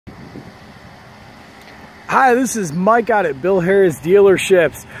Hi, this is Mike out at Bill Harris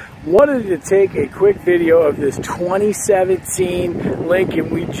Dealerships. Wanted to take a quick video of this 2017 Lincoln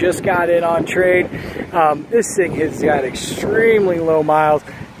we just got in on trade. This thing has got extremely low miles.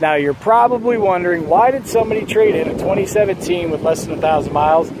 Now you're probably wondering, why did somebody trade in a 2017 with less than 1,000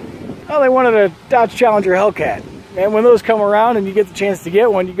 miles? Well, they wanted a Dodge Challenger Hellcat. And when those come around and you get the chance to get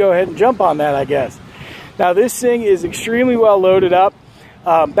one, you go ahead and jump on that, I guess. Now this thing is extremely well loaded up.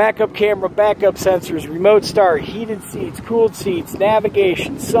 Backup camera, backup sensors, remote start, heated seats, cooled seats,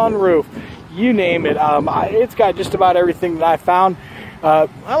 navigation, sunroof, you name it. It's got just about everything that I found.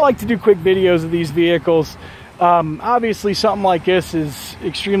 I like to do quick videos of these vehicles. Obviously something like this is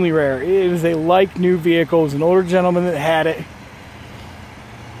extremely rare. It is a like new vehicle. It was an older gentleman that had it.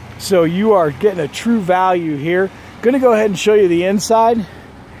 So you are getting a true value here. Going to go ahead and show you the inside.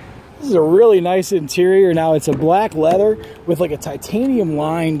 This is a really nice interior. Now it's a black leather with like a titanium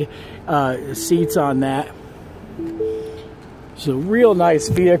lined seats on that. It's a real nice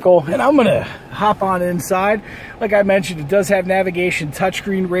vehicle, and I'm gonna hop on inside. Like I mentioned, it does have navigation,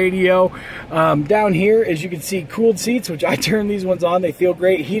 touchscreen radio. Down here, as you can see, cooled seats, which I turn these ones on. They feel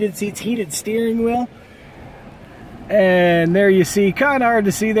great. Heated seats, heated steering wheel. And there you see, kind of hard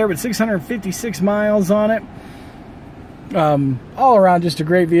to see there, but 656 miles on it. All around just a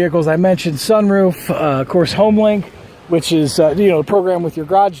great vehicle. As I mentioned, sunroof, of course, HomeLink, which is the program with your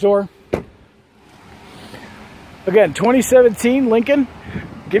garage door. Again, 2017 Lincoln.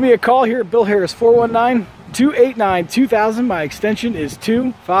 Give me a call here at Bill Harris, 419-289-2000. My extension is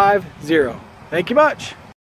 250. Thank you much.